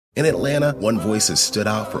In Atlanta, one voice has stood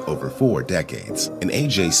out for over 4 decades. An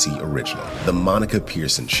AJC original, The Monica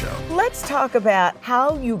Pearson Show. Let's talk about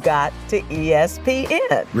how you got to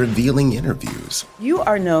ESPN. Revealing interviews. You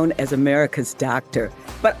are known as America's doctor,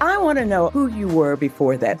 but I want to know who you were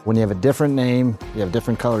before that. When you have a different name, you have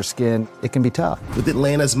different color skin, it can be tough. With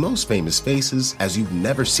Atlanta's most famous faces as you've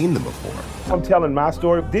never seen them before. I'm telling my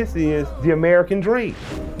story. This is the American dream.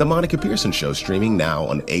 The Monica Pearson Show, streaming now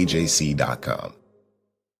on AJC.com.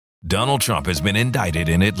 Donald Trump has been indicted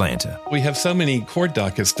in Atlanta. We have so many court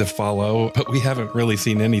dockets to follow, but we haven't really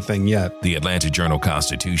seen anything yet. The Atlanta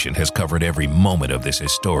Journal-Constitution has covered every moment of this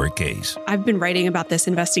historic case. I've been writing about this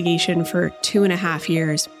investigation for 2.5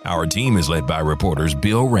 years. Our team is led by reporters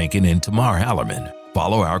Bill Rankin and Tamar Hallerman.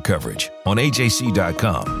 Follow our coverage on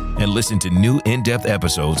AJC.com and listen to new in-depth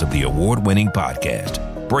episodes of the award-winning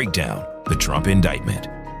podcast, Breakdown, the Trump Indictment,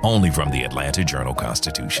 only from the Atlanta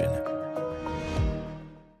Journal-Constitution.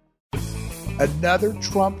 Another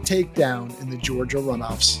Trump takedown in the Georgia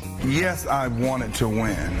runoffs. Yes, I wanted to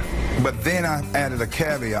win, but then I added a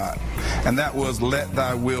caveat, and that was let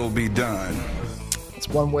thy will be done. That's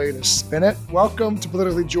one way to spin it. Welcome to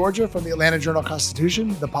Politically Georgia from the Atlanta Journal-Constitution,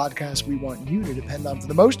 the podcast we want you to depend on for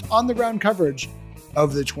the most on-the-ground coverage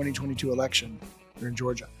of the 2022 election here in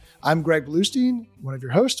Georgia. I'm Greg Bluestein, one of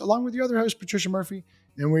your hosts, along with your other host, Patricia Murphy,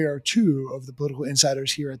 and we are two of the political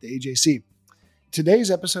insiders here at the AJC.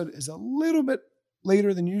 Today's episode is a little bit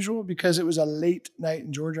later than usual because it was a late night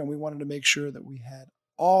in Georgia and we wanted to make sure that we had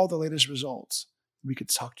all the latest results we could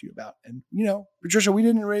talk to you about. And, Patricia, we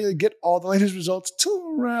didn't really get all the latest results till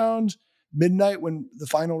around midnight when the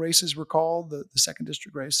final races were called, the second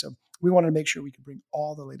district race. So we wanted to make sure we could bring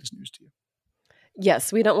all the latest news to you.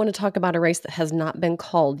 Yes, we don't want to talk about a race that has not been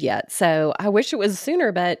called yet. So I wish it was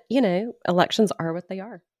sooner, but, elections are what they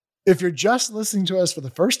are. If you're just listening to us for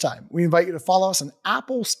the first time, we invite you to follow us on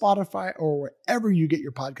Apple, Spotify, or wherever you get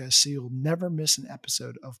your podcasts so you'll never miss an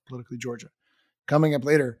episode of Politically Georgia. Coming up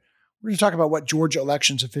later, we're going to talk about what Georgia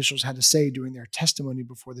elections officials had to say during their testimony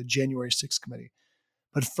before the January 6th committee.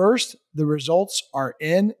 But first, the results are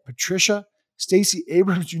in. Patricia, Stacey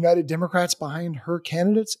Abrams united Democrats behind her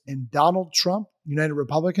candidates, and Donald Trump united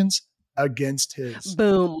Republicans against his.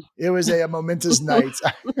 Boom. It was a momentous night.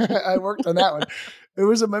 I worked on that one. It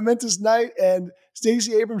was a momentous night, and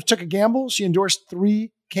Stacey Abrams took a gamble. She endorsed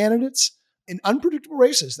 3 candidates in unpredictable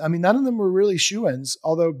races. I mean, none of them were really shoo-ins,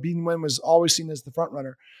 although Biden Nguyen was always seen as the front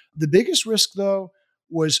runner. The biggest risk, though,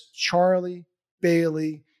 was Charlie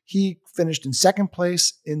Bailey. He finished in second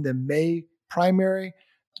place in the May primary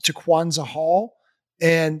to Kwanzaa Hall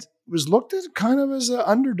and was looked at kind of as an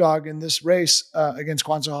underdog in this race against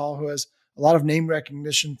Kwanzaa Hall, who has a lot of name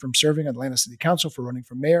recognition from serving on Atlanta City Council, for running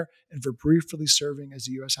for mayor, and for briefly serving as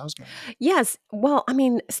a U.S. House member. Yes. Well,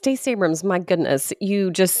 Stacey Abrams, my goodness, you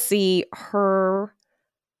just see her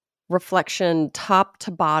reflection top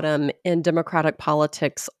to bottom in Democratic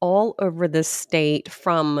politics all over this state,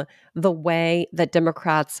 from the way that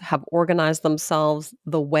Democrats have organized themselves,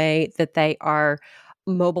 the way that they are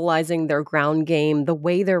mobilizing their ground game, the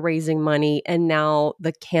way they're raising money, and now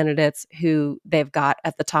the candidates who they've got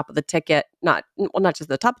at the top of the ticket, not just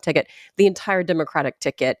the top of the ticket, the entire Democratic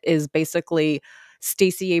ticket is basically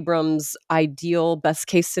Stacey Abrams' ideal best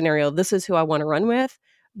case scenario. This is who I want to run with.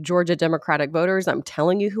 Georgia Democratic voters, I'm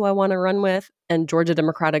telling you who I want to run with, and Georgia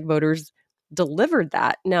Democratic voters delivered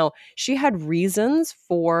that. Now, she had reasons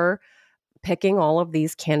for picking all of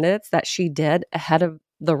these candidates that she did ahead of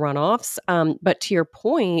the runoffs. But to your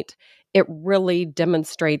point, it really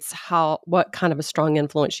demonstrates what kind of a strong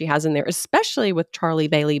influence she has in there, especially with Charlie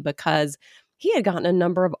Bailey, because he had gotten a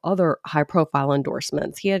number of other high profile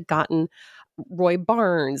endorsements. He had gotten Roy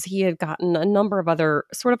Barnes. He had gotten a number of other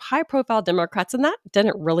sort of high profile Democrats, and that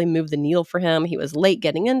didn't really move the needle for him. He was late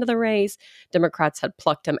getting into the race. Democrats had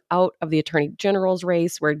plucked him out of the Attorney General's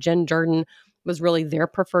race, where Jen Jordan was really their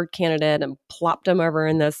preferred candidate, and plopped him over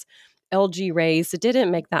in this LG race. It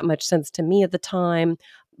didn't make that much sense to me at the time,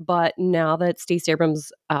 but now that Stacey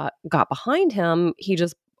Abrams got behind him, he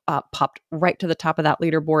just popped right to the top of that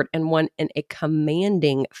leaderboard and won in a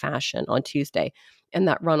commanding fashion on Tuesday in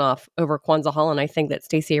that runoff over Kwanzaa Hall. And I think that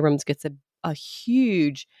Stacey Abrams gets a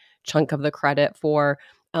huge chunk of the credit for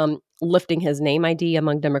lifting his name ID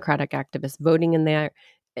among Democratic activists voting in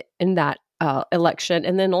that election,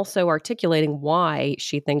 and then also articulating why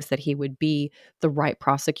she thinks that he would be the right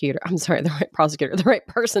person to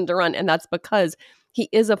run. And that's because he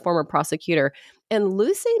is a former prosecutor. And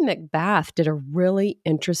Lucy McBath did a really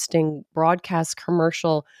interesting broadcast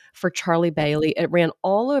commercial for Charlie Bailey. It ran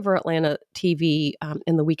all over Atlanta TV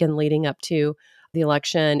in the weekend leading up to the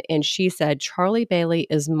election. And she said, Charlie Bailey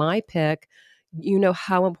is my pick. You know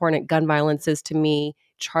how important gun violence is to me.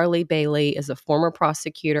 Charlie Bailey is a former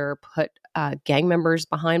prosecutor, put gang members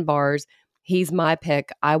behind bars. He's my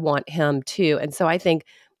pick. I want him too. And so I think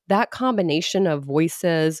that combination of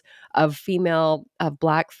voices of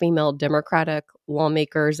Black female Democratic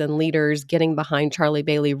lawmakers and leaders getting behind Charlie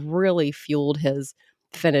Bailey really fueled his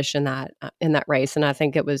finish in that race. And I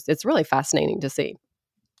think it's really fascinating to see.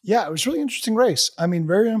 Yeah, it was a really interesting race. I mean,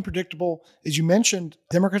 very unpredictable. As you mentioned,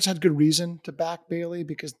 Democrats had good reason to back Bailey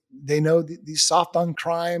because they know these soft on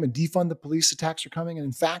crime and defund the police attacks are coming. And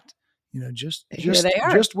in fact, just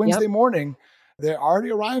Wednesday morning, they're already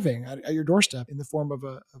arriving at your doorstep in the form of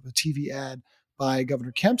a TV ad by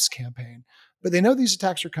Governor Kemp's campaign. But they know these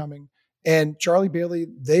attacks are coming. And Charlie Bailey,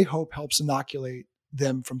 they hope, helps inoculate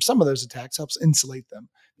them from some of those attacks, helps insulate them,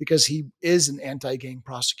 because he is an anti-gang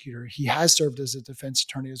prosecutor. He has served as a defense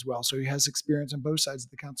attorney as well. So he has experience on both sides of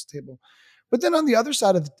the council table. But then on the other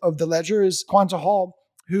side of the ledger is Kwanzaa Hall,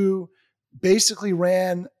 who basically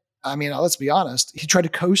ran, let's be honest, he tried to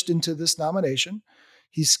coast into this nomination.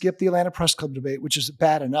 He skipped the Atlanta Press Club debate, which is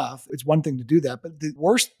bad enough. It's one thing to do that. But the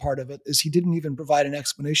worst part of it is he didn't even provide an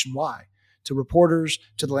explanation why to reporters,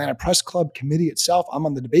 to the Atlanta Press Club committee itself. I'm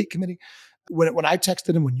on the debate committee. When I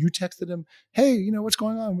texted him, when you texted him, hey, what's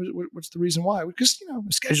going on? What's the reason why? Because,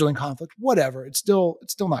 scheduling conflict, whatever. It's still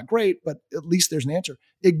not great, but at least there's an answer.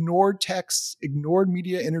 Ignored texts, ignored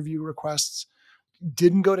media interview requests,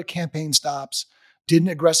 didn't go to campaign stops, didn't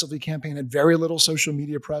aggressively campaign, had very little social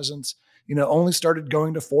media presence, only started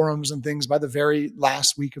going to forums and things by the very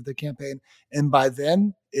last week of the campaign. And by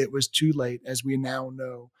then it was too late, as we now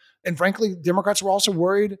know. And frankly, Democrats were also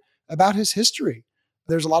worried about his history.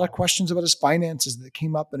 There's a lot of questions about his finances that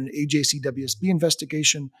came up in an AJC-WSB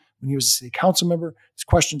investigation when he was a city council member. There's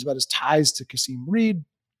questions about his ties to Kasim Reed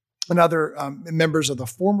and other members of the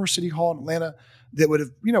former city hall in Atlanta that would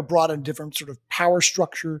have, brought a different sort of power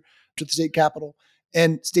structure to the state capitol.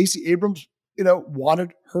 And Stacey Abrams,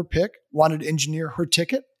 wanted her pick, wanted to engineer her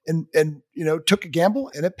ticket, and took a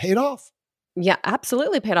gamble, and it paid off. Yeah,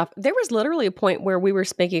 absolutely paid off. There was literally a point where we were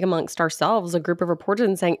speaking amongst ourselves, a group of reporters,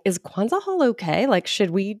 and saying, is Kwanzaa Hall okay? Like,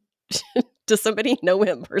 does somebody know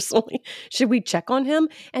him personally? Should we check on him?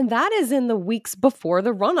 And that is in the weeks before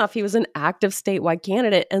the runoff. He was an active statewide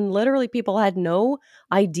candidate, and literally people had no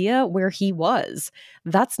idea where he was.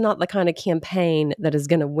 That's not the kind of campaign that is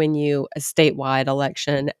going to win you a statewide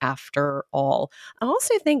election after all. I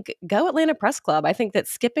also think go Atlanta Press Club. I think that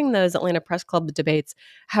skipping those Atlanta Press Club debates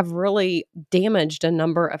have really damaged a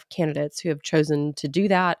number of candidates who have chosen to do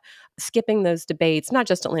that. Skipping those debates, not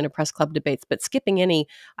just Atlanta Press Club debates, but skipping any,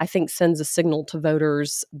 I think sends a signal to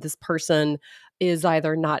voters. This person is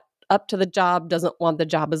either not up to the job, doesn't want the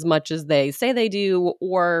job as much as they say they do,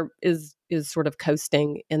 or is sort of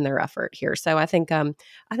coasting in their effort here. So I think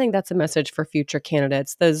that's a message for future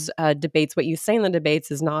candidates. Those debates, what you say in the debates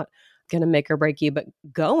is not going to make or break you, but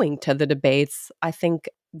going to the debates, I think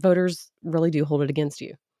voters really do hold it against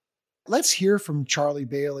you. Let's hear from Charlie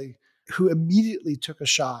Bailey, who immediately took a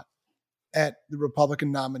shot at the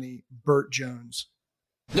Republican nominee, Burt Jones.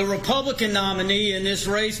 The Republican nominee in this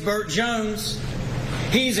race, Burt Jones,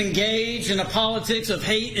 he's engaged in a politics of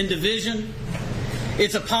hate and division.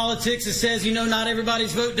 It's a politics that says, not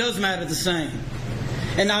everybody's vote does matter the same.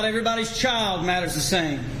 And not everybody's child matters the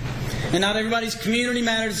same. And not everybody's community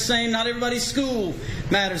matters the same. Not everybody's school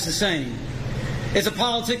matters the same. It's a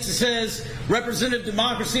politics that says representative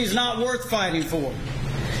democracy is not worth fighting for.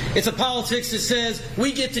 It's a politics that says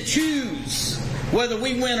we get to choose whether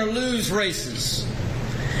we win or lose races.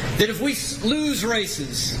 That if we lose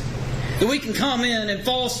races, that we can come in and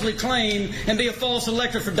falsely claim and be a false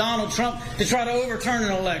elector for Donald Trump to try to overturn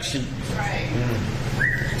an election. Right.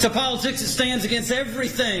 It's a politics that stands against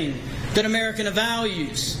everything that American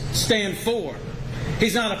values stand for.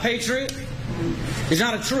 He's not a patriot. He's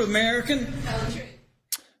not a true American.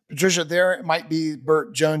 Patricia, there might be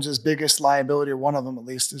Burt Jones's biggest liability, or one of them at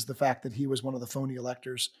least, is the fact that he was one of the phony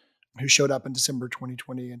electors who showed up in December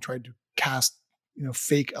 2020 and tried to cast,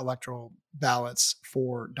 fake electoral ballots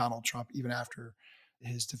for Donald Trump even after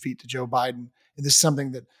his defeat to Joe Biden. And this is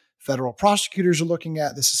something that federal prosecutors are looking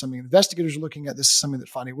at. This is something investigators are looking at. This is something that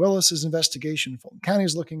Fani Willis's investigation in Fulton County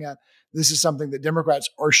is looking at. This is something that Democrats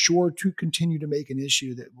are sure to continue to make an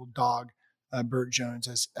issue that will dog Burt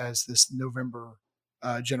Jones as this November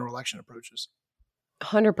general election approaches.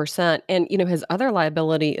 100%. And, his other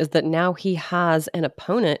liability is that now he has an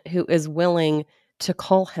opponent who is willing to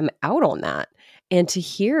call him out on that. And to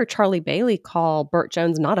hear Charlie Bailey call Burt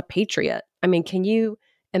Jones not a patriot. I mean, can you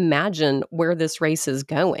imagine where this race is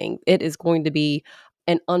going? It is going to be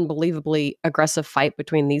an unbelievably aggressive fight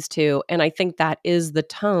between these two. And I think that is the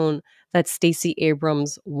tone that Stacey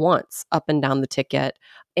Abrams wants up and down the ticket.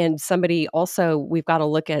 And somebody also, we've got to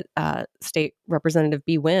look at State Representative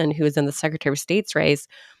Bee Nguyen, who is in the Secretary of State's race.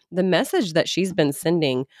 The message that she's been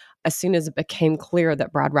sending as soon as it became clear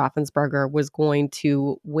that Brad Raffensperger was going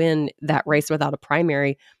to win that race without a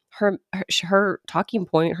primary, her talking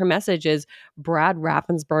point, her message is Brad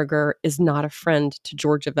Raffensperger is not a friend to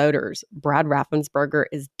Georgia voters. Brad Raffensperger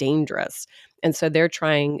is dangerous. And so they're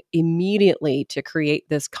trying immediately to create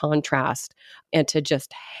this contrast and to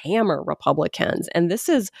just hammer Republicans. And this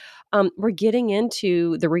is, we're getting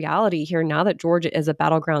into the reality here now that Georgia is a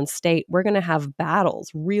battleground state. We're going to have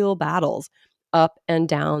battles, real battles, up and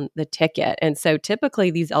down the ticket. And so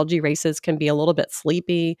typically these LG races can be a little bit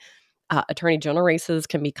sleepy. Attorney general races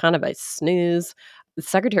can be kind of a snooze. The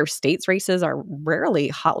Secretary of State's races are rarely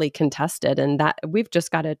hotly contested. And that we've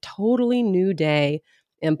just got a totally new day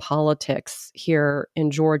in politics here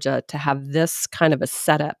in Georgia to have this kind of a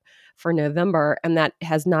setup for November. And that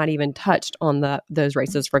has not even touched on those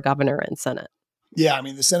races for governor and Senate. Yeah, I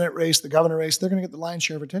mean, the Senate race, the governor race, they're going to get the lion's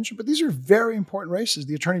share of attention. But these are very important races.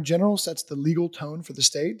 The attorney general sets the legal tone for the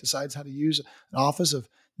state, decides how to use an office of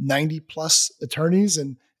 90 plus attorneys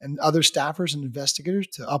and other staffers and investigators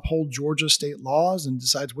to uphold Georgia state laws, and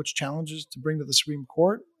decides which challenges to bring to the Supreme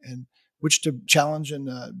Court and which to challenge and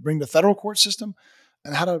bring to the federal court system,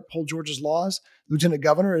 and how to uphold Georgia's laws. The lieutenant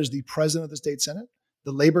governor is the president of the state Senate.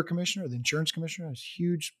 The labor commissioner, the insurance commissioner has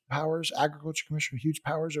huge powers. Agriculture commissioner, huge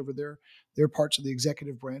powers over their parts of the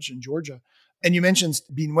executive branch in Georgia. And you mentioned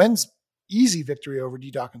Bee Nguyen's easy victory over D.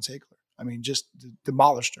 Dawkins Haigler. I mean, just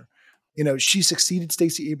demolished her. You know, she succeeded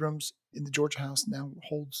Stacey Abrams in the Georgia House, now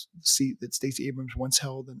holds the seat that Stacey Abrams once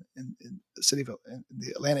held in the city of in the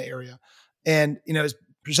Atlanta area. And, you know, has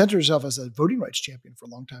presented herself as a voting rights champion for a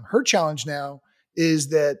long time. Her challenge now is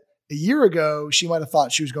that a year ago, she might have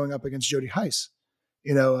thought she was going up against Jody Hice,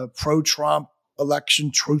 you know, a pro-Trump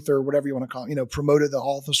election truther, whatever you want to call it, you know, promoted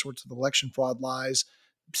all the sorts of election fraud lies,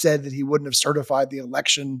 said that he wouldn't have certified the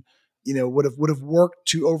election, you know, would have worked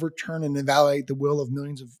to overturn and invalidate the will of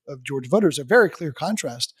millions of Georgia voters. A very clear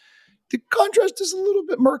contrast. The contrast is a little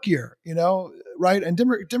bit murkier, you know, right? And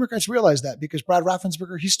Democrats realize that because Brad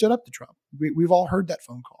Raffensperger, he stood up to Trump. We've all heard that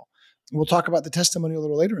phone call. We'll talk about the testimony a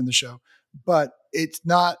little later in the show, but it's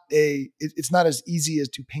not as easy as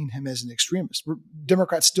to paint him as an extremist.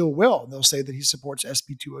 Democrats still will. They'll say that he supports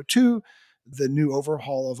SB 202, the new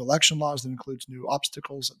overhaul of election laws that includes new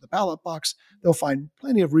obstacles at the ballot box. They'll find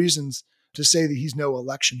plenty of reasons to say that he's no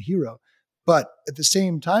election hero. But at the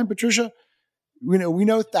same time, Patricia, we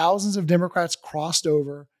know thousands of Democrats crossed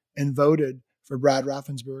over and voted for Brad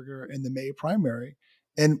Raffensperger in the May primary.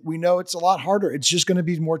 And we know it's a lot harder. It's just going to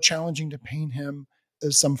be more challenging to paint him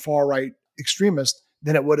as some far-right extremist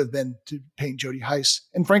than it would have been to paint Jody Hice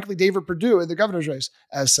and, frankly, David Perdue in the governor's race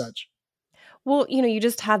as such. Well, you know, you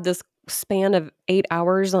just had this span of 8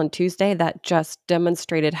 hours on Tuesday that just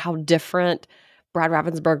demonstrated how different Brad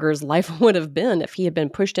Raffensperger's life would have been if he had been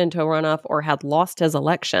pushed into a runoff or had lost his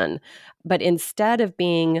election. But instead of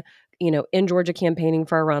being, you know, in Georgia campaigning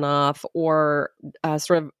for a runoff or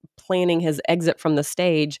sort of planning his exit from the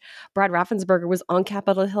stage, Brad Raffensperger was on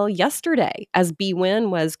Capitol Hill yesterday as Bee Nguyen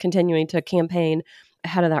was continuing to campaign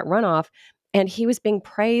ahead of that runoff. And he was being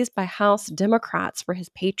praised by House Democrats for his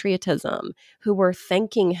patriotism, who were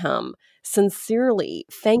thanking him sincerely.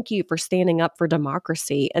 Thank you for standing up for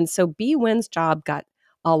democracy. And so Bee Nguyen's job got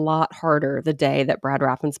a lot harder the day that Brad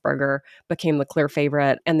Raffensperger became the clear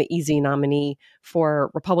favorite and the easy nominee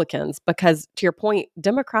for Republicans. Because to your point,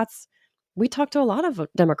 Democrats, we talked to a lot of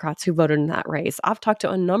Democrats who voted in that race. I've talked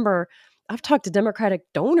to Democratic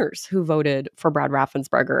donors who voted for Brad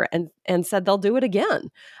Raffensperger and said they'll do it again.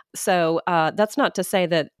 So that's not to say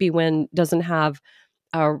that Bee Nguyen doesn't have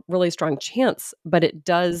a really strong chance, but it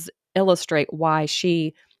does illustrate why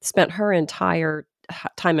she spent her entire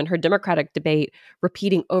time in her Democratic debate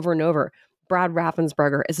repeating over and over, Brad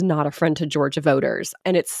Raffensperger is not a friend to Georgia voters.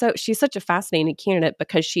 And she's such a fascinating candidate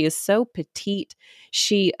because she is so petite.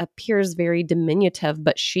 She appears very diminutive,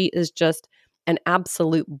 but she is just an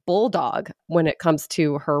absolute bulldog when it comes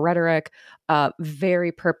to her rhetoric,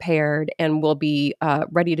 very prepared and will be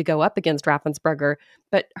ready to go up against Raffensperger.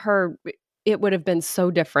 But it would have been so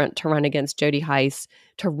different to run against Jody Hice,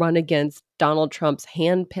 to run against Donald Trump's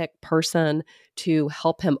handpicked person to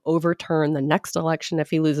help him overturn the next election if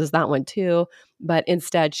he loses that one too. But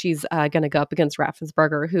instead, she's going to go up against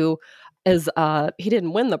Raffensperger, who is, he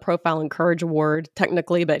didn't win the Profile and Courage Award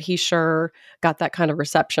technically, but he sure got that kind of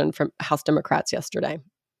reception from House Democrats yesterday.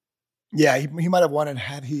 Yeah, he might have won it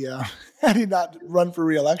had he not run for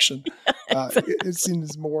re-election. It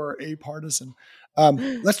seems more apartisan.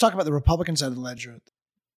 Let's talk about the Republican side of the ledger.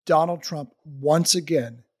 Donald Trump, once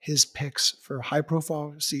again, his picks for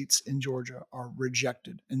high-profile seats in Georgia are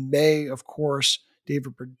rejected. In May, of course,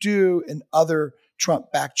 David Perdue and other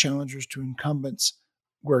Trump-backed challengers to incumbents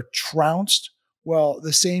were trounced. Well,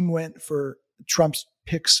 the same went for Trump's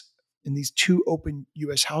picks in these two open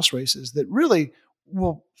U.S. House races that really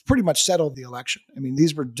will pretty much settle the election. I mean,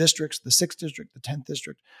 these were districts, the 6th district, the 10th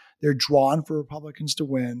district. They're drawn for Republicans to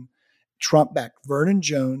win. Trump-backed Vernon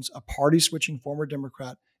Jones, a party-switching former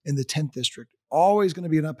Democrat in the 10th district. Always going to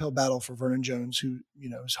be an uphill battle for Vernon Jones, who,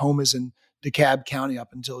 his home is in DeKalb County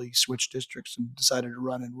up until he switched districts and decided to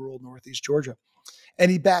run in rural Northeast Georgia. And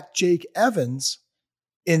he backed Jake Evans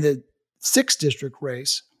in the 6th district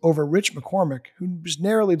race over Rich McCormick, who was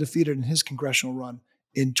narrowly defeated in his congressional run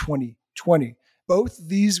in 2020. Both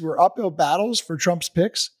these were uphill battles for Trump's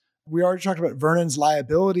picks. We already talked about Vernon's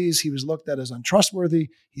liabilities. He was looked at as untrustworthy.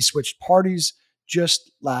 He switched parties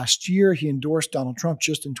just last year. He endorsed Donald Trump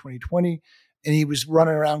just in 2020. And he was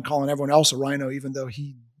running around calling everyone else a rhino, even though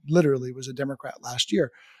he literally was a Democrat last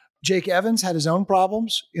year. Jake Evans had his own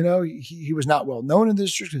problems. He was not well known in the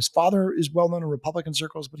district. His father is well known in Republican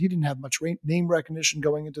circles, but he didn't have much name recognition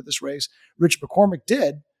going into this race. Rich McCormick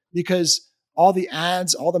did, because all the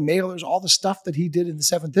ads, all the mailers, all the stuff that he did in the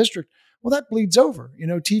 7th district, well, that bleeds over.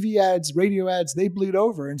 TV ads, radio ads, they bleed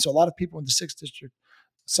over. And so a lot of people in the 6th district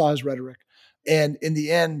saw his rhetoric. And in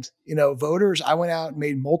the end, voters, I went out and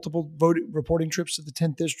made multiple reporting trips to the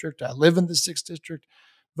 10th district. I live in the 6th district.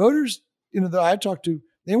 Voters, that I talked to,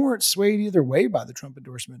 they weren't swayed either way by the Trump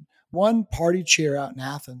endorsement. One party chair out in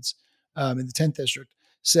Athens in the 10th district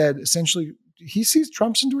said, essentially, he sees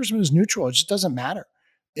Trump's endorsement as neutral. It just doesn't matter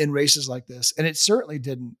in races like this. And it certainly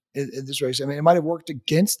didn't in this race. I mean, it might have worked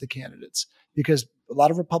against the candidates, because a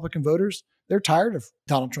lot of Republican voters, they're tired of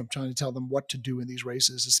Donald Trump trying to tell them what to do in these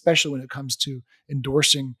races, especially when it comes to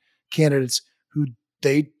endorsing candidates who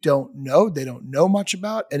they don't know much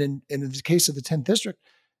about. And in the case of the 10th district,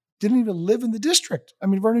 didn't even live in the district. I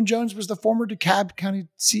mean, Vernon Jones was the former DeKalb County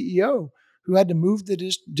CEO who had to move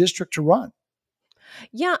the district to run.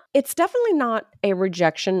 Yeah, it's definitely not a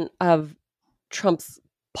rejection of Trump's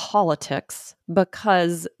politics,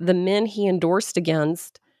 because the men he endorsed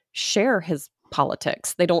against share his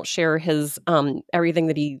politics. They don't share his everything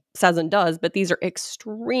that he says and does, but these are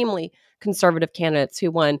extremely conservative candidates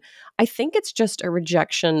who won. I think it's just a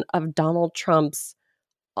rejection of Donald Trump's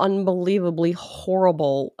unbelievably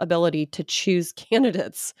horrible ability to choose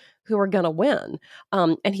candidates who are going to win.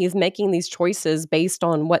 And he's making these choices based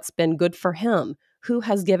on what's been good for him. Who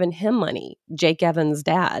has given him money? Jake Evans'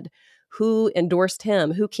 dad. Who endorsed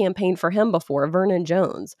him? Who campaigned for him before? Vernon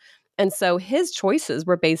Jones. And so his choices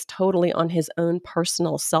were based totally on his own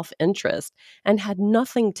personal self-interest and had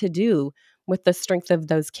nothing to do with the strength of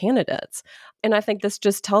those candidates. And I think this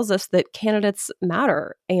just tells us that candidates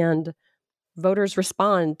matter and voters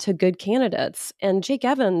respond to good candidates. And Jake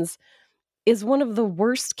Evans is one of the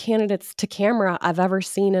worst candidates to camera I've ever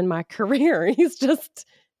seen in my career. He's just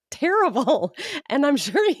terrible. And I'm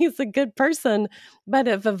sure he's a good person. But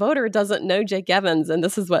if a voter doesn't know Jake Evans and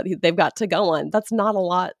this is what they've got to go on, that's not a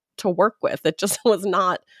lot to work with. It just was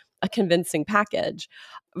not a convincing package.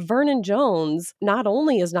 Vernon Jones not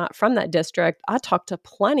only is not from that district, I talked to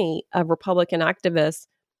plenty of Republican activists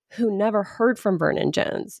who never heard from Vernon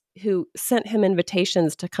Jones, who sent him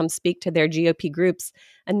invitations to come speak to their GOP groups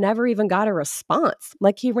and never even got a response.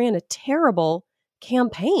 Like, he ran a terrible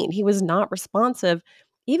campaign. He was not responsive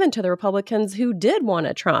even to the Republicans who did want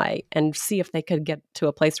to try and see if they could get to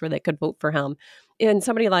a place where they could vote for him. And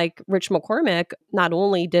somebody like Rich McCormick, not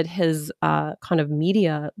only did his kind of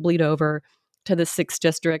media bleed over to the 6th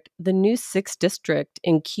district, the new 6th district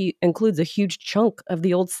includes a huge chunk of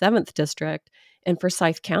the old 7th district in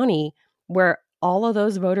Forsyth County, where all of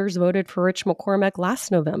those voters voted for Rich McCormick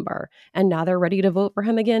last November, and now they're ready to vote for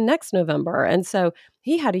him again next November. And so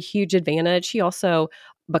he had a huge advantage. He also,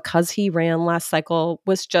 because he ran last cycle,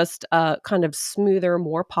 was just a kind of smoother,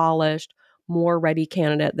 more polished, more ready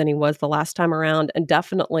candidate than he was the last time around, and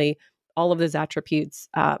definitely all of those attributes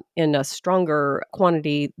in a stronger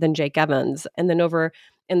quantity than Jake Evans. And then over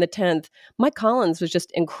in the 10th, Mike Collins was just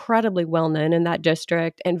incredibly well known in that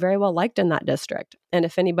district and very well liked in that district. And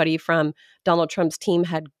if anybody from Donald Trump's team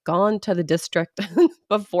had gone to the district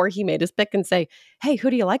before he made his pick and say, hey, who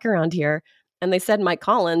do you like around here? And they said Mike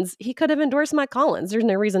Collins, he could have endorsed Mike Collins. There's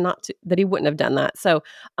no reason that he wouldn't have done that. So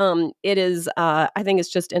it is, I think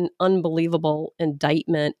it's just an unbelievable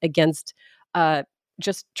indictment against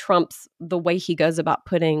just Trump's, the way he goes about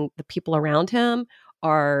putting the people around him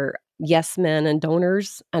are yes men and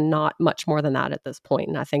donors and not much more than that at this point.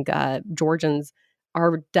 And I think Georgians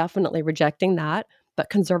are definitely rejecting that, but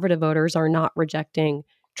conservative voters are not rejecting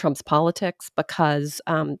Trump's politics because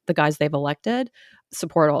the guys they've elected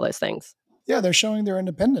support all those things. Yeah, they're showing their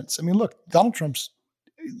independence. I mean, look, Donald Trump's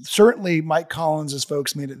certainly Mike Collins'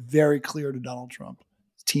 folks made it very clear to Donald Trump's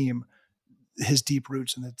team his deep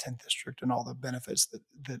roots in the 10th district and all the benefits that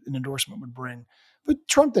an endorsement would bring. But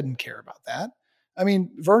Trump didn't care about that. I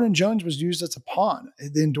mean, Vernon Jones was used as a pawn.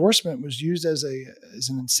 The endorsement was used as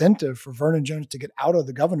an incentive for Vernon Jones to get out of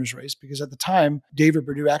the governor's race because at the time, David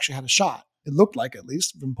Perdue actually had a shot. It looked like, at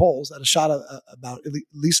least from polls, had a shot about at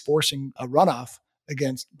least forcing a runoff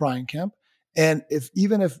against Brian Kemp. And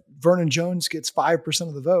even if Vernon Jones gets 5%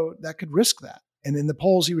 of the vote, that could risk that. And in the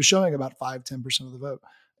polls, he was showing about 5-10% of the vote.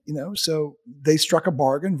 So they struck a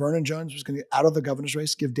bargain. Vernon Jones was going to get out of the governor's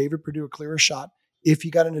race, give David Perdue a clearer shot if he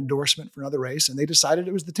got an endorsement for another race. And they decided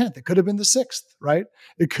it was the 10th. It could have been the 6th, right?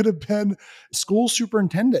 It could have been school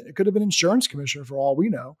superintendent. It could have been insurance commissioner for all we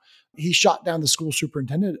know. He shot down the school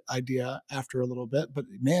superintendent idea after a little bit. But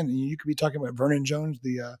man, you could be talking about Vernon Jones,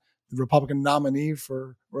 the Republican nominee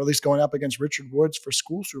or at least going up against Richard Woods for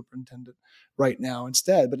school superintendent right now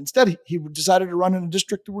instead. But instead, he decided to run in a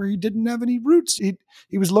district where he didn't have any roots.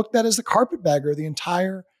 He was looked at as the carpetbagger the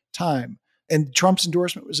entire time. And Trump's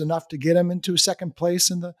endorsement was enough to get him into second place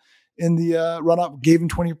in the runoff, gave him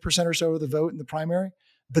 20% or so of the vote in the primary.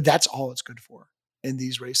 But that's all it's good for in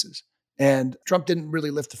these races. And Trump didn't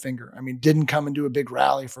really lift a finger. I mean, didn't come and do a big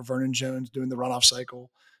rally for Vernon Jones during the runoff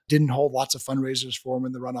cycle. Didn't hold lots of fundraisers for him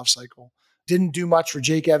in the runoff cycle. Didn't do much for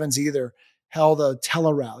Jake Evans either. Held a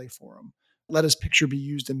tele-rally for him. Let his picture be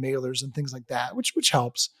used in mailers and things like that, which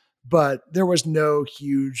helps. But there was no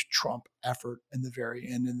huge Trump effort in the very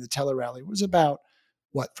end. And the tele-rally was about,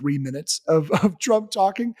 3 minutes of Trump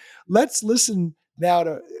talking? Let's listen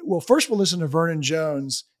now first we'll listen to Vernon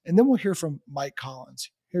Jones, and then we'll hear from Mike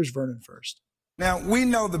Collins. Here's Vernon first. Now, we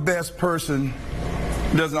know the best person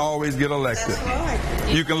doesn't always get elected. Right.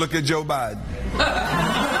 You can look at Joe Biden.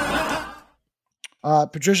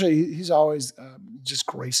 Patricia, he's always just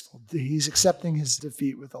graceful. He's accepting his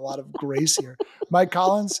defeat with a lot of grace here. Mike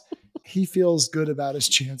Collins, he feels good about his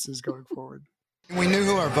chances going forward. We knew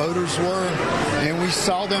who our voters were, and we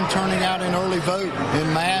saw them turning out in early vote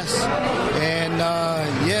in mass. And,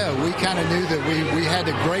 we kind of knew that we had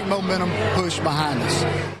a great momentum push behind us.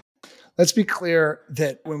 Let's be clear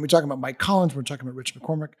that when we're talking about Mike Collins, we're talking about Rich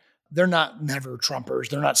McCormick. They're not never Trumpers.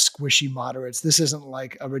 They're not squishy moderates. This isn't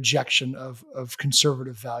like a rejection of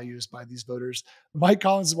conservative values by these voters. Mike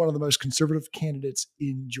Collins is one of the most conservative candidates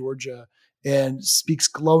in Georgia and speaks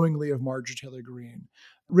glowingly of Marjorie Taylor Greene.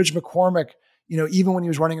 Rich McCormick, even when he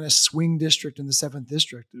was running in a swing district in the 7th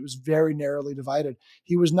district, it was very narrowly divided.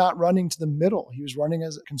 He was not running to the middle. He was running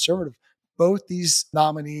as a conservative. Both these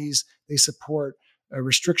nominees, they support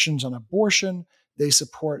restrictions on abortion. They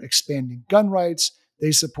support expanding gun rights.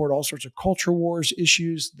 They support all sorts of culture wars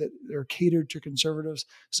issues that are catered to conservatives.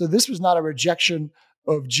 So this was not a rejection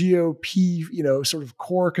of GOP, sort of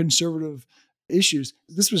core conservative issues.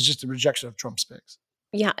 This was just a rejection of Trump's picks.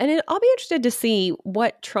 Yeah, and I'll be interested to see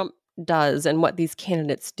what Trump does and what these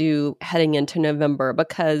candidates do heading into November,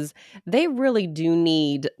 because they really do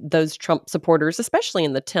need those Trump supporters, especially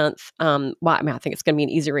in the 10th. I think it's going to be an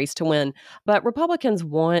easy race to win, but Republicans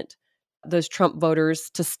want those Trump voters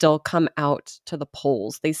to still come out to the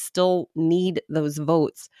polls. They still need those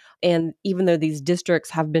votes. And even though these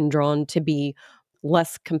districts have been drawn to be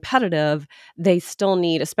less competitive, they still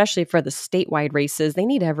need, especially for the statewide races, they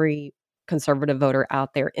need every conservative voter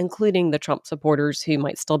out there, including the Trump supporters who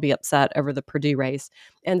might still be upset over the Perdue race.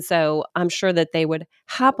 And so I'm sure that they would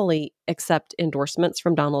happily accept endorsements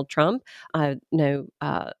from Donald Trump.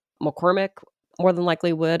 McCormick more than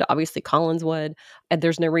likely would. Obviously, Collins would. And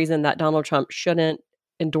there's no reason that Donald Trump shouldn't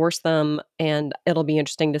endorse them. And it'll be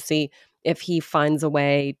interesting to see if he finds a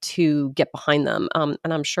way to get behind them. And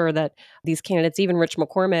I'm sure that these candidates, even Rich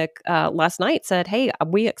McCormick last night said, hey,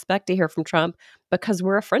 we expect to hear from Trump because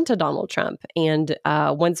we're a friend to Donald Trump. And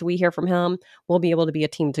once we hear from him, we'll be able to be a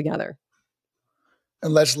team together.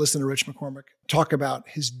 And let's listen to Rich McCormick talk about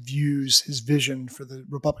his views, his vision for the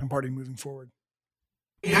Republican Party moving forward.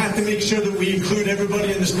 We have to make sure that we include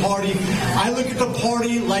everybody in this party. I look at the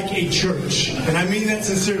party like a church, and I mean that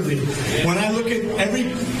sincerely. When I look at every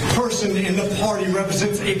person in the party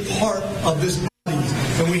represents a part of this party,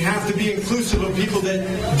 and we have to be inclusive of people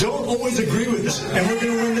that don't always agree with us. And we're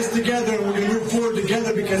going to win this together, and we're going to move forward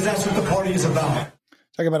together because that's what the party is about.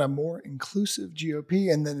 Talking about a more inclusive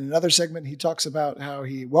GOP. And then in another segment, he talks about how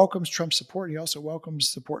he welcomes Trump's support. He also welcomes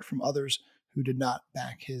support from others who did not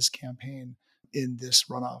back his campaign. in this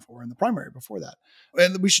runoff or in the primary before that.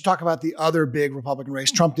 And we should talk about the other big Republican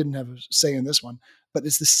race. Trump didn't have a say in this one, but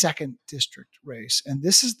it's the 2nd district race. And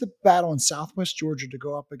this is the battle in Southwest Georgia to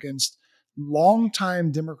go up against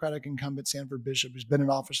longtime Democratic incumbent Sanford Bishop, who's been in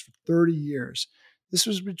office for 30 years. This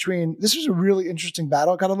was a really interesting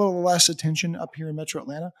battle. It got a little less attention up here in Metro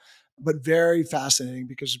Atlanta, but very fascinating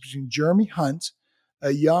because it's between Jeremy Hunt,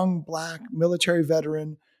 a young Black military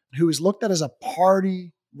veteran who is looked at as a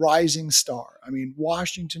party rising star. I mean,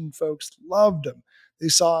 Washington folks loved him. They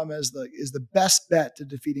saw him as the best bet to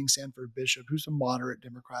defeating Sanford Bishop, who's a moderate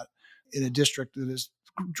Democrat in a district that is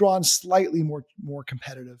drawn slightly more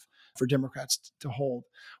competitive for Democrats to hold.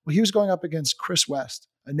 Well, he was going up against Chris West,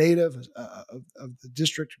 a native of the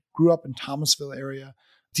district, grew up in Thomasville area,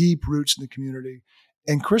 deep roots in the community.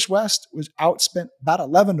 And Chris West was outspent about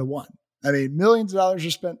 11-1. I mean, millions of dollars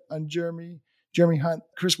were spent on Jeremy Hunt.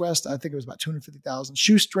 Chris West, I think it was about $250,000.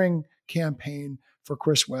 Shoestring campaign for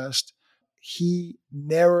Chris West. He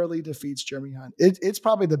narrowly defeats Jeremy Hunt. It's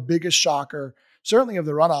probably the biggest shocker, certainly of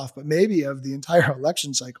the runoff, but maybe of the entire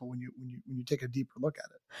election cycle when you take a deeper look at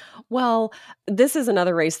it. Well, this is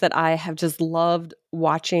another race that I have just loved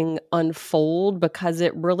watching unfold because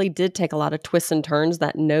it really did take a lot of twists and turns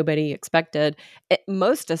that nobody expected,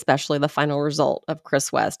 most especially the final result of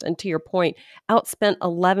Chris West. And to your point, outspent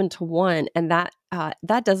 11-1, and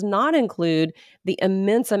that does not include the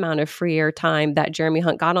immense amount of free air time that Jeremy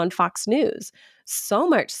Hunt got on Fox News. So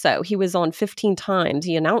much so, he was on 15 times.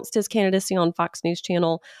 He announced his candidacy on Fox News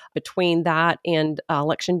Channel. Between that and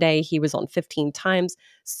Election Day, he was on 15 times.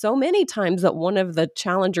 So many times that one of the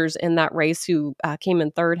challengers in that race who came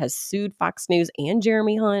in third has sued Fox News and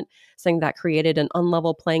Jeremy Hunt, saying that created an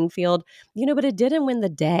unlevel playing field. But it didn't win the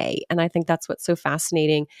day. And I think that's what's so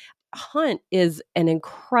fascinating. Hunt is an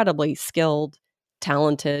incredibly skilled,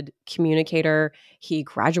 talented communicator. He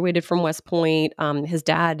graduated from West Point. His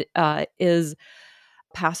dad is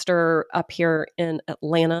pastor up here in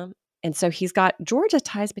Atlanta. And so he's got Georgia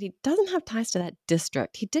ties, but he doesn't have ties to that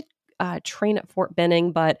district. He did train at Fort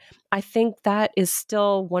Benning, but I think that is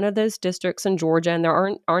still one of those districts in Georgia, and there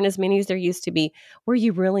aren't as many as there used to be, where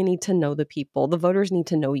you really need to know the people. The voters need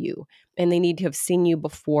to know you, and they need to have seen you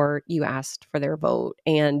before you asked for their vote.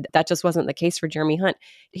 And that just wasn't the case for Jeremy Hunt.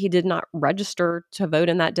 He did not register to vote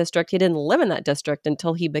in that district. He didn't live in that district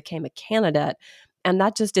until he became a candidate. And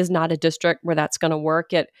that just is not a district where that's going to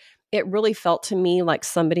work. It really felt to me like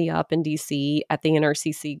somebody up in DC at the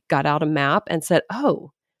NRCC got out a map and said,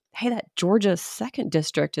 oh, hey, that Georgia 2nd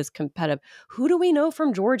district is competitive. Who do we know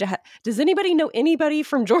from Georgia? Does anybody know anybody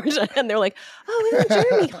from Georgia? And they're like, oh, isn't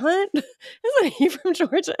Jeremy Hunt? Isn't he from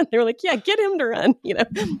Georgia? And they were like, yeah, get him to run.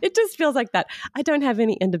 It just feels like that. I don't have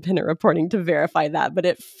any independent reporting to verify that, but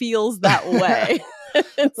it feels that way.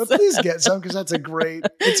 But please get some, because it's a great.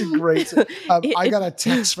 I got a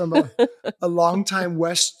text from a longtime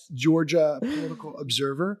West Georgia political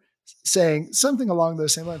observer saying something along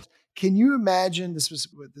those same lines. Can you imagine, this was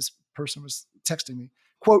what this person was texting me,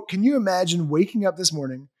 quote, can you imagine waking up this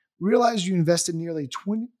morning, realize you invested nearly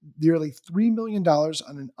 $3 million on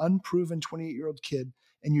an unproven 28-year-old kid,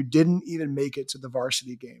 and you didn't even make it to the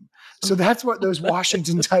varsity game? So that's what those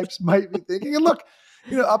Washington types might be thinking. And look,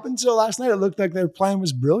 up until last night, it looked like their plan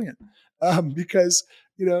was brilliant because,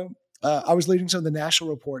 I was leading some of the national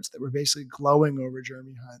reports that were basically glowing over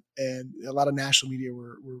Jeremy Hunt, and a lot of national media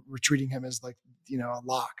were treating him as a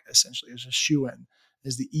lock, essentially, as a shoo-in,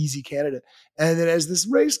 as the easy candidate. And then as this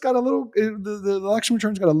race got the election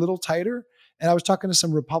returns got a little tighter, and I was talking to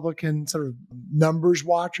some Republican sort of numbers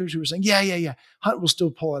watchers who were saying, yeah, Hunt will still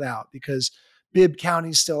pull it out because Bibb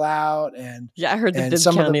County's still out, and I heard the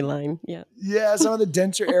Bibb County line. Yeah, some of the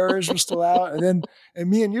denser areas were still out, and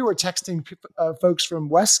me and you were texting folks from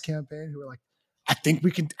West's campaign who were like, "I think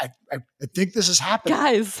we can. I think this is happening,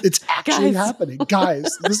 guys. It's actually happening,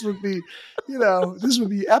 guys. This would be, this would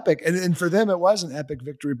be epic." And for them, it was an epic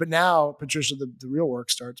victory. But now, Patricia, the real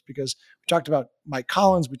work starts, because we talked about Mike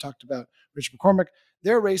Collins, we talked about Rich McCormick.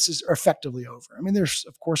 Their races are effectively over. I mean, they're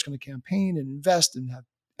of course going to campaign and invest and have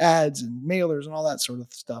ads and mailers and all that sort of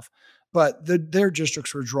stuff. But their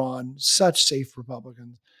districts were drawn such safe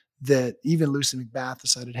Republicans that even Lucy McBath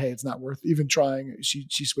decided, hey, it's not worth even trying.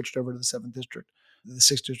 She switched over to the 7th district. The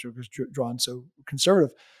 6th district was drawn so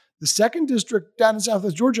conservative. The 2nd district down in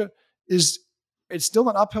Southwest Georgia it's still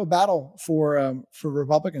an uphill battle for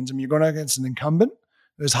Republicans. I mean, you're going against an incumbent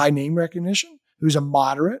who has high name recognition, who's a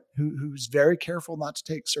moderate, who's very careful not to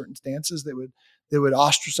take certain stances that would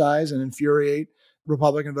ostracize and infuriate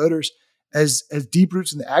Republican voters, as deep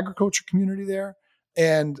roots in the agriculture community there,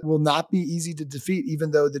 and will not be easy to defeat,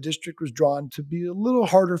 even though the district was drawn to be a little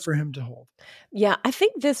harder for him to hold. Yeah, I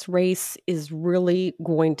think this race is really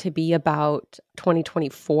going to be about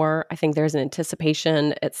 2024. I think there's an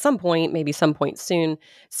anticipation at some point, maybe some point soon,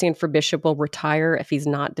 Sanford Bishop will retire if he's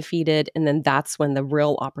not defeated. And then that's when the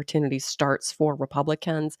real opportunity starts for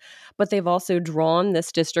Republicans. But they've also drawn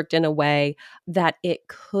this district in a way that it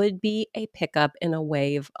could be a pickup in a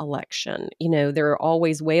wave election. You know, there are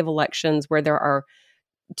always wave elections where there are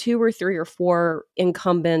 2 or 3 or 4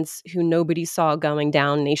 incumbents who nobody saw going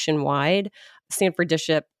down nationwide. Sanford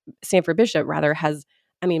Bishop has,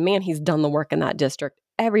 I mean, man, he's done the work in that district.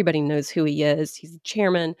 Everybody knows who he is. He's the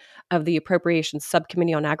chairman of the Appropriations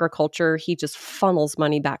Subcommittee on Agriculture. He just funnels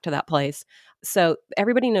money back to that place. So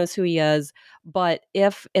everybody knows who he is. But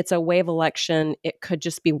if it's a wave election, it could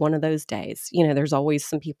just be one of those days. You know, there's always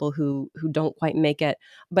some people who don't quite make it.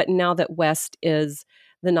 But now that West is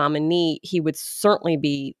the nominee, he would certainly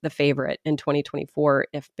be the favorite in 2024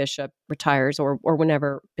 if Bishop retires or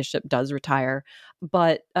whenever Bishop does retire.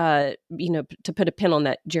 But, you know, to put a pin on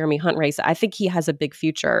that Jeremy Hunt race, I think he has a big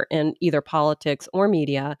future in either politics or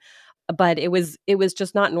media. But it was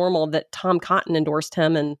just not normal that Tom Cotton endorsed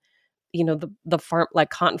him, and you know, the farm,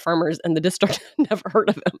 like cotton farmers in the district never heard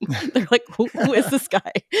of him. They're like, who is this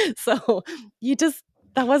guy? So it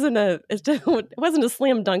wasn't a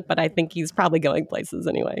slam dunk, but I think he's probably going places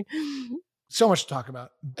anyway. So much to talk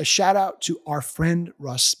about. A shout out to our friend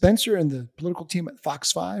Russ Spencer and the political team at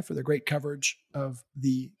Fox 5 for their great coverage of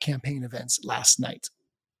the campaign events last night.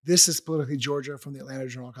 This is Politically Georgia from the Atlanta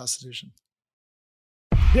Journal-Constitution.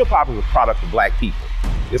 Hip-hop is a product of Black people.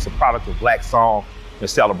 It's a product of Black song and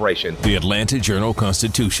celebration. The Atlanta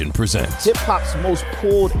Journal-Constitution presents hip-hop's most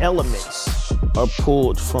pulled elements are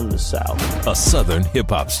pulled from the South. A Southern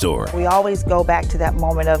hip-hop story. We always go back to that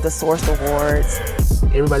moment of the Source Awards.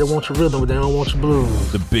 Everybody wants your rhythm, but they don't want your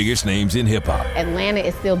blues. The biggest names in hip-hop. Atlanta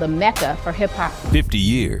is still the mecca for hip-hop. 50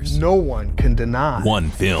 years. No one can deny one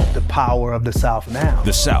film. The power of the South now.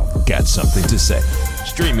 The South got something to say.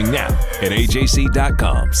 Streaming now at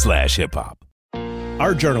ajc.com/hiphop.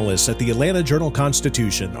 Our journalists at the Atlanta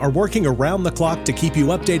Journal-Constitution are working around the clock to keep you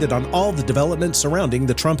updated on all the developments surrounding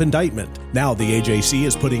the Trump indictment. Now the AJC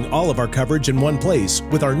is putting all of our coverage in one place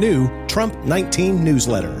with our new Trump 19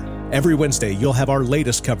 newsletter. Every Wednesday, you'll have our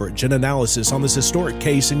latest coverage and analysis on this historic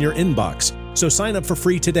case in your inbox. So sign up for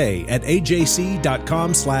free today at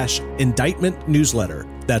ajc.com/indictment newsletter.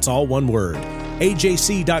 That's all one word.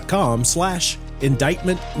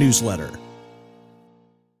 ajc.com/indictment newsletter.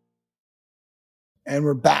 And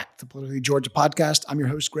we're back to Politically Georgia podcast. I'm your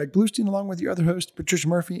host, Greg Bluestein, along with your other host, Patricia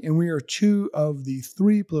Murphy, and we are 2 of the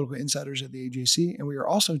 3 political insiders at the AJC, and we are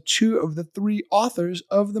also 2 of the 3 authors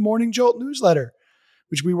of the Morning Jolt newsletter,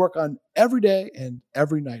 which we work on every day and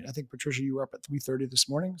every night. I think, Patricia, you were up at 3:30 this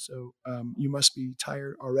morning, so you must be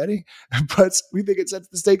tired already. But we think it sets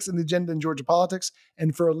the stakes in the agenda in Georgia politics,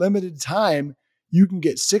 and for a limited time, you can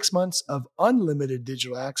get 6 months of unlimited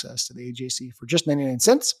digital access to the AJC for just 99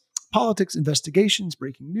 cents. Politics, investigations,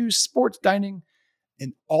 breaking news, sports, dining,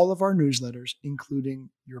 and all of our newsletters, including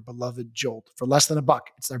your beloved Jolt, for less than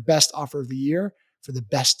 $1. It's their best offer of the year for the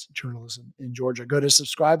best journalism in Georgia. Go to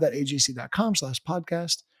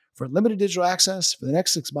subscribe.ajc.com/podcast for limited digital access for the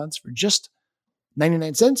next 6 months for just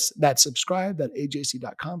 99 cents. That's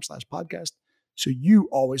subscribe.ajc.com/podcast. So you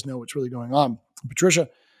always know what's really going on. Patricia,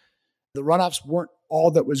 the runoffs weren't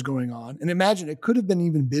all that was going on. And imagine it could have been an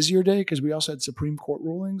even busier day because we also had Supreme Court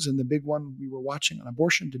rulings, and the big one we were watching on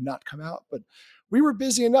abortion did not come out. But we were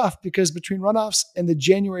busy enough because between runoffs and the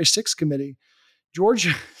January 6th committee,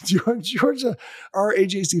 Georgia, our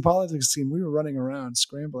AJC politics team, we were running around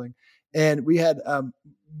scrambling. And we had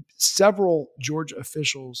several Georgia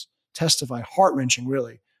officials testify, heart-wrenching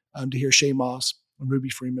really, to hear Shay Moss and Ruby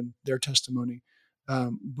Freeman, their testimony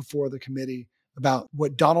before the committee about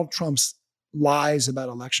what Donald Trump's lies about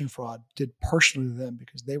election fraud did personally to them,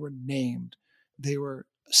 because they were named, they were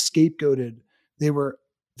scapegoated, they were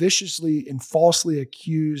viciously and falsely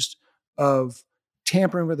accused of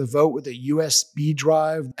tampering with a vote with a USB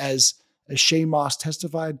drive, as Shay Moss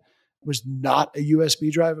testified, was not a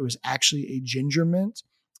USB drive. It was actually a ginger mint.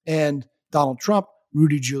 And Donald Trump,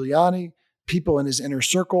 Rudy Giuliani, people in his inner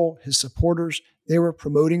circle, his supporters, they were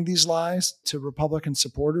promoting these lies to Republican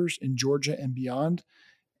supporters in Georgia and beyond.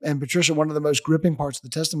 And Patricia, one of the most gripping parts of the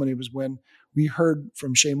testimony was when we heard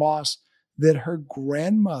from Shay Moss that her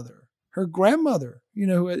grandmother,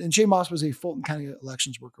 and Shay Moss was a Fulton County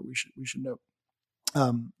elections worker, we should note.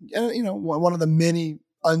 One of the many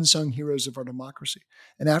unsung heroes of our democracy.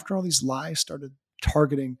 And after all these lies started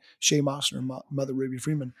targeting Shay Moss and her mother, Ruby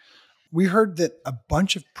Freeman, We heard that a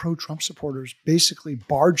bunch of pro-Trump supporters basically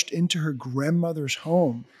barged into her grandmother's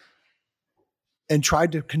home and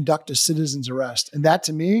tried to conduct a citizen's arrest. And that,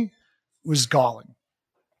 to me, was galling.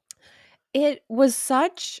 It was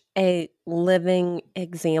such a living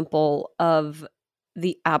example of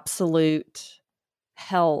the absolute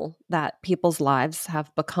hell that people's lives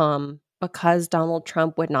have become because Donald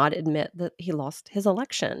Trump would not admit that he lost his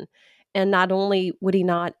election. And not only would he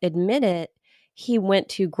not admit it, he went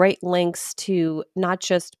to great lengths to not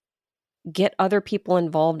just get other people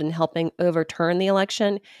involved in helping overturn the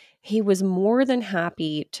election. He was more than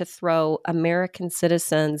happy to throw American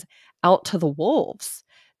citizens out to the wolves,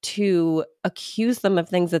 to accuse them of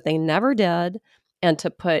things that they never did, and to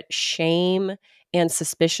put shame and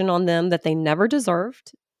suspicion on them that they never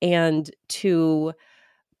deserved, and to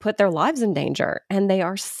put their lives in danger. And they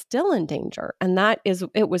are still in danger. And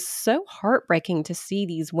it was so heartbreaking to see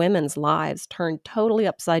these women's lives turned totally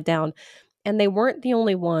upside down. And they weren't the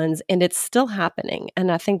only ones, and it's still happening.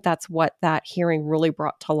 And I think that's what that hearing really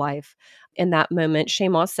brought to life in that moment. Shaye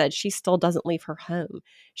Moss said she still doesn't leave her home.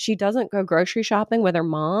 She doesn't go grocery shopping with her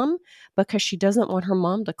mom because she doesn't want her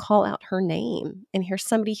mom to call out her name and hear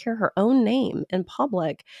somebody hear her own name in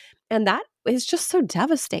public. And that is just so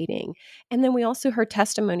devastating. And then we also heard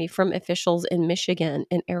testimony from officials in Michigan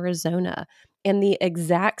and Arizona. And the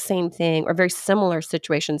exact same thing or very similar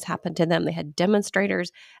situations happened to them. They had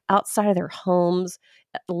demonstrators outside of their homes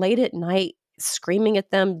late at night screaming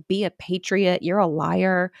at them, "Be a patriot, you're a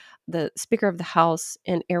liar." The Speaker of the House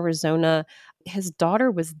in Arizona, his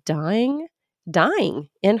daughter was dying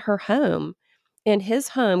in her home, in his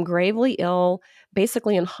home, gravely ill,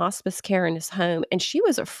 basically in hospice care in his home. And she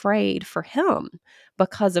was afraid for him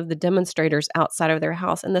because of the demonstrators outside of their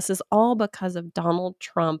house. And this is all because of Donald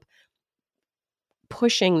Trump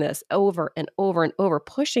pushing this over and over and over,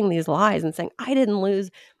 pushing these lies and saying, "I didn't lose,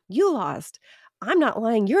 you lost. I'm not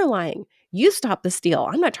lying, you're lying. You stop the steal.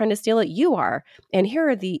 I'm not trying to steal it, you are." And here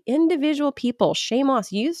are the individual people. Shaye Moss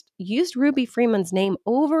used Ruby Freeman's name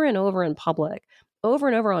over and over in public, over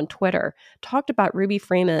and over on Twitter, talked about Ruby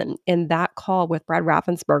Freeman in that call with Brad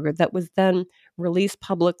Raffensperger that was then released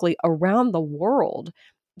publicly around the world.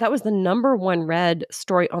 That was the #1 read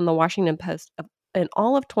story on the Washington Post in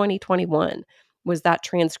all of 2021. Was that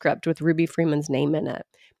transcript with Ruby Freeman's name in it.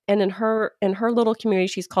 And in her little community,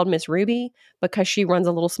 she's called Miss Ruby because she runs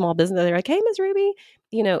a little small business. They're like, "Hey, Miss Ruby,"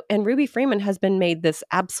 and Ruby Freeman has been made this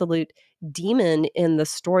absolute demon in the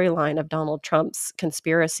storyline of Donald Trump's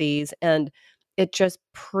conspiracies. And it just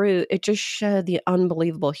showed the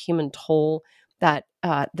unbelievable human toll that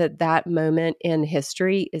that moment in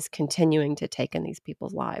history is continuing to take in these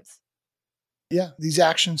people's lives. Yeah, these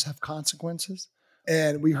actions have consequences.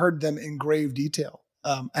 And we heard them in grave detail.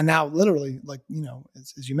 And now literally,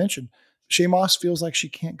 as you mentioned, Shaye Moss feels like she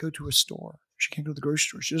can't go to a store. She can't go to the grocery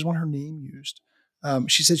store. She doesn't want her name used.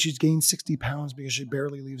 She said she's gained 60 pounds because she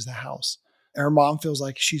barely leaves the house. And her mom feels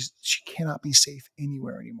like she cannot be safe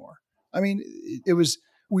anywhere anymore. I mean,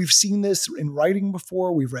 we've seen this in writing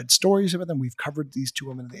before. We've read stories about them. We've covered these two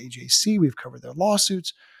women in the AJC. We've covered their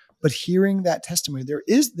lawsuits. But hearing that testimony, there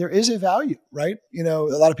is a value, right? A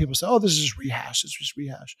lot of people say, "Oh, this is just rehash. It's just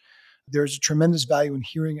rehash." There's a tremendous value in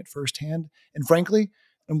hearing it firsthand. And frankly,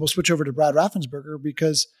 and we'll switch over to Brad Raffensperger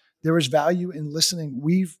because there is value in listening.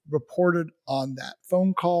 We've reported on that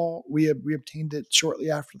phone call. We obtained it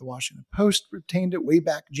shortly after the Washington Post obtained it way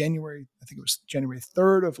back January. I think it was January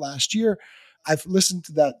 3rd of last year. I've listened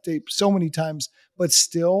to that tape so many times, but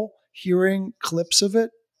still hearing clips of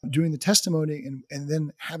it, doing the testimony, and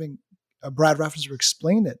then having Brad Raffensperger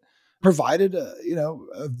explain it, provided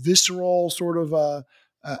a visceral sort of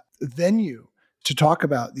venue to talk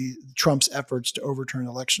about Trump's efforts to overturn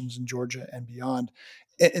elections in Georgia and beyond.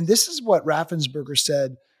 And this is what Raffensperger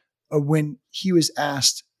said when he was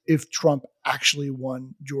asked if Trump actually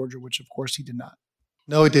won Georgia, which of course he did not.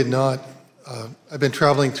 No, he did not. I've been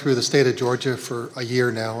traveling through the state of Georgia for a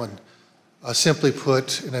year now, and simply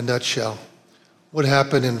put, in a nutshell, what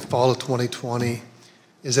happened in fall of 2020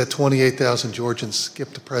 is that 28,000 Georgians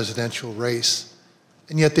skipped the presidential race,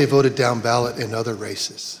 and yet they voted down ballot in other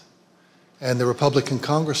races. And the Republican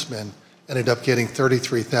congressman ended up getting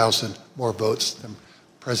 33,000 more votes than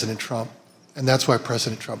President Trump. And that's why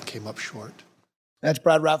President Trump came up short. That's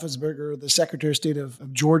Brad Raffensperger, the Secretary of State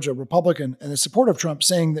of Georgia, Republican, and a supporter of Trump,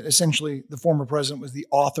 saying that essentially the former president was the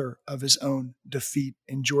author of his own defeat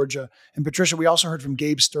in Georgia. And Patricia, we also heard from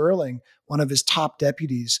Gabe Sterling, one of his top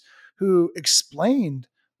deputies, who explained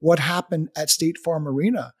what happened at State Farm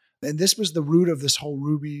Arena. And this was the root of this whole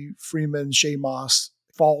Ruby Freeman, Shaye Moss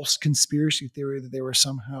false conspiracy theory that they were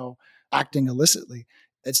somehow acting illicitly.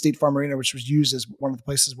 at State Farm Arena, which was used as one of the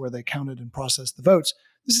places where they counted and processed the votes.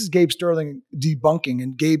 This is Gabe Sterling debunking,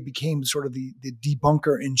 and Gabe became sort of the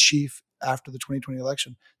debunker in chief after the 2020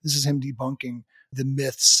 election. This is him debunking the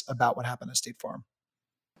myths about what happened at State Farm.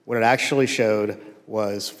 What it actually showed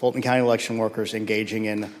was Fulton County election workers engaging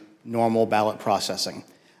in normal ballot processing.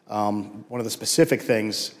 One of the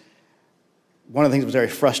things that was very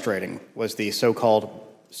frustrating was the so-called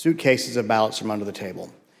suitcases of ballots from under the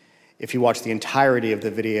table. If you watch the entirety of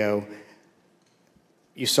the video,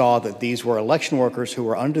 you saw that these were election workers who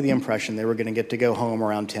were under the impression they were going to get to go home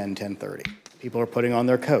around 10:30. People are putting on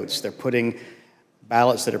their coats. They're putting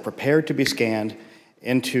ballots that are prepared to be scanned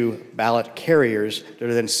into ballot carriers that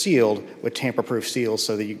are then sealed with tamper-proof seals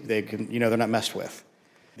so that they're not messed with.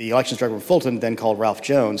 The elections director from Fulton then called Ralph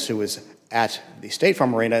Jones, who was at the State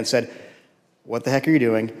Farm Arena, and said, "What the heck are you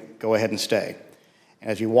doing? Go ahead and stay." And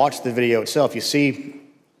as you watch the video itself, you see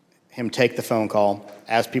him take the phone call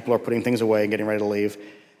as people are putting things away and getting ready to leave.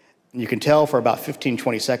 And you can tell for about 15,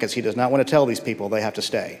 20 seconds, he does not want to tell these people they have to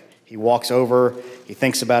stay. He walks over, he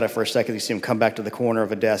thinks about it for a second, you see him come back to the corner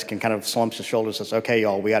of a desk and kind of slumps his shoulders and says, "Okay,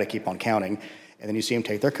 y'all, we got to keep on counting." And then you see him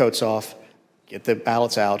take their coats off, get the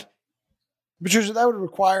ballots out. Patricia, that would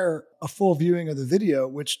require a full viewing of the video,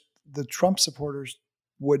 which the Trump supporters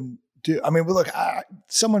wouldn't do. I mean, look,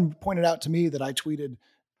 someone pointed out to me that I tweeted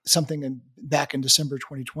something back in December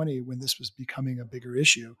 2020 when this was becoming a bigger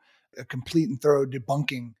issue, a complete and thorough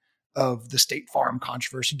debunking of the State Farm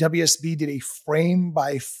controversy. WSB did a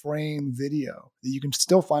frame-by-frame video that you can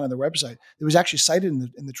still find on their website. It was actually cited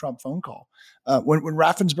in the Trump phone call. When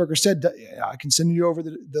Raffensperger said, "I can send you over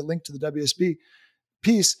the link to the WSB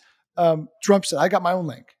piece," Trump said, "I got my own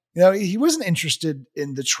link." He wasn't interested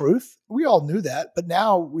in the truth. We all knew that, but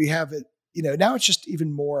now we have it. Now it's just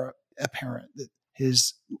even more apparent that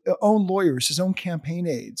his own lawyers, his own campaign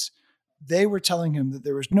aides, they were telling him that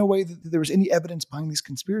there was no way that there was any evidence behind these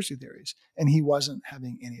conspiracy theories, and he wasn't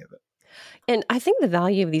having any of it. And I think the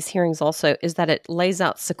value of these hearings also is that it lays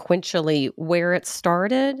out sequentially where it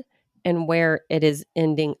started and where it is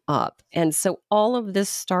ending up. And so all of this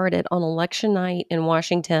started on election night in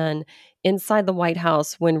Washington inside the White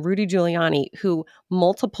House when Rudy Giuliani, who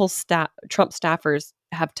multiple Trump staffers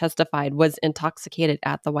have testified was intoxicated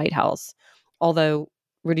at the White House. Although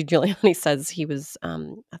Rudy Giuliani says he was, I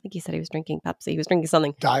think he said he was drinking Pepsi. He was drinking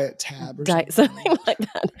something. Diet Tab or something like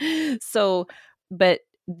that. So, but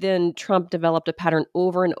then Trump developed a pattern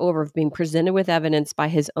over and over of being presented with evidence by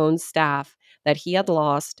his own staff that he had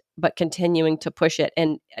lost, but continuing to push it.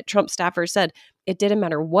 And Trump staffers said it didn't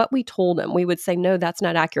matter what we told him. We would say, "No, that's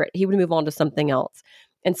not accurate." He would move on to something else.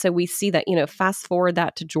 And so we see that, fast forward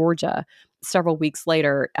that to Georgia several weeks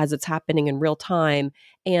later as it's happening in real time.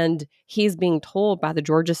 And he's being told by the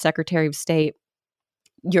Georgia Secretary of State,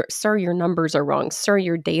 "Sir, your numbers are wrong. Sir,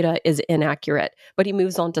 your data is inaccurate." But he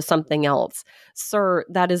moves on to something else. "Sir,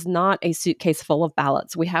 that is not a suitcase full of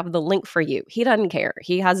ballots. We have the link for you." He doesn't care.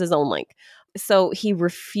 He has his own link. So he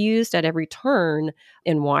refused at every turn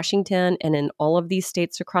in Washington and in all of these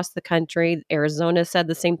states across the country. Arizona said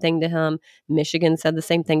the same thing to him. Michigan said the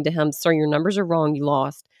same thing to him. "Sir, your numbers are wrong. You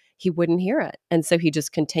lost." He wouldn't hear it. And so he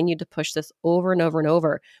just continued to push this over and over and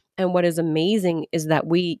over. And what is amazing is that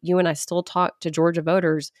you and I still talk to Georgia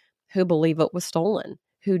voters who believe it was stolen,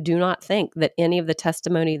 who do not think that any of the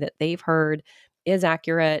testimony that they've heard is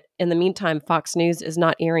accurate. In the meantime, Fox News is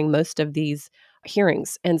not airing most of these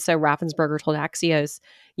hearings. And so Raffensperger told Axios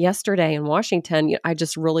yesterday in Washington, "I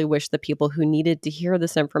just really wish the people who needed to hear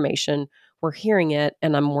this information were hearing it,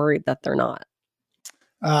 and I'm worried that they're not."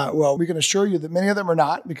 Well, we can assure you that many of them are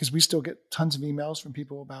not, because we still get tons of emails from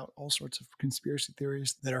people about all sorts of conspiracy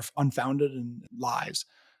theories that are unfounded and lies.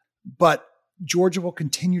 But Georgia will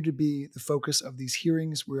continue to be the focus of these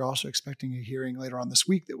hearings. We're also expecting a hearing later on this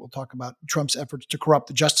week that will talk about Trump's efforts to corrupt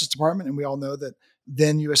the Justice Department. And we all know that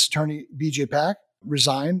then U.S. Attorney B.J. Pak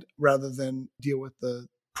resigned rather than deal with the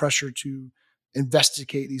pressure to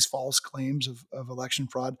investigate these false claims of election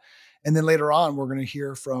fraud. And then later on, we're going to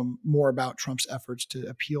hear from more about Trump's efforts to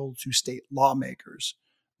appeal to state lawmakers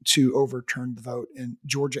to overturn the vote. And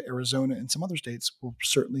Georgia, Arizona, and some other states will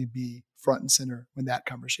certainly be front and center when that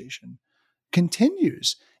conversation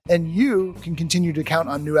continues. And you can continue to count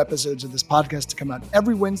on new episodes of this podcast to come out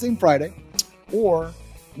every Wednesday and Friday, or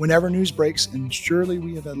whenever news breaks. And surely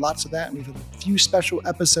we have had lots of that. And we've had a few special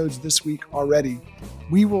episodes this week already.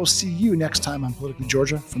 We will see you next time on Politically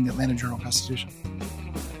Georgia from the Atlanta Journal-Constitution.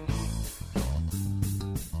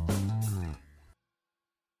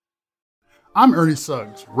 I'm Ernie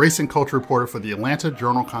Suggs, race and culture reporter for the Atlanta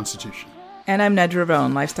Journal-Constitution. And I'm Nedra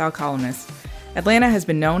Roan, lifestyle columnist. Atlanta has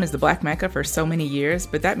been known as the Black Mecca for so many years,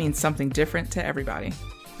 but that means something different to everybody.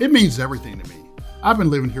 It means everything to me. I've been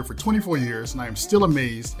living here for 24 years, and I am still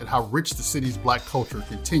amazed at how rich the city's Black culture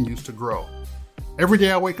continues to grow. Every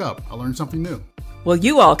day I wake up, I learn something new. Well,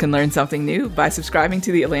 you all can learn something new by subscribing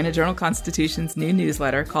to the Atlanta Journal-Constitution's new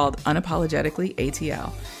newsletter called Unapologetically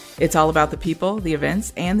ATL. It's all about the people, the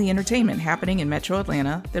events, and the entertainment happening in Metro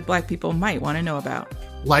Atlanta that Black people might want to know about.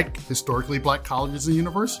 Like historically Black colleges and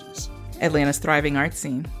universities. Atlanta's thriving art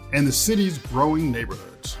scene. And the city's growing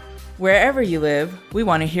neighborhoods. Wherever you live, we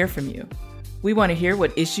want to hear from you. We want to hear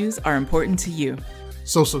what issues are important to you.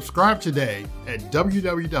 So subscribe today at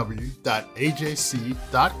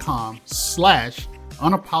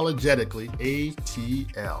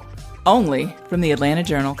www.ajc.com/unapologeticallyatl. Only from the Atlanta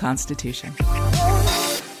Journal-Constitution.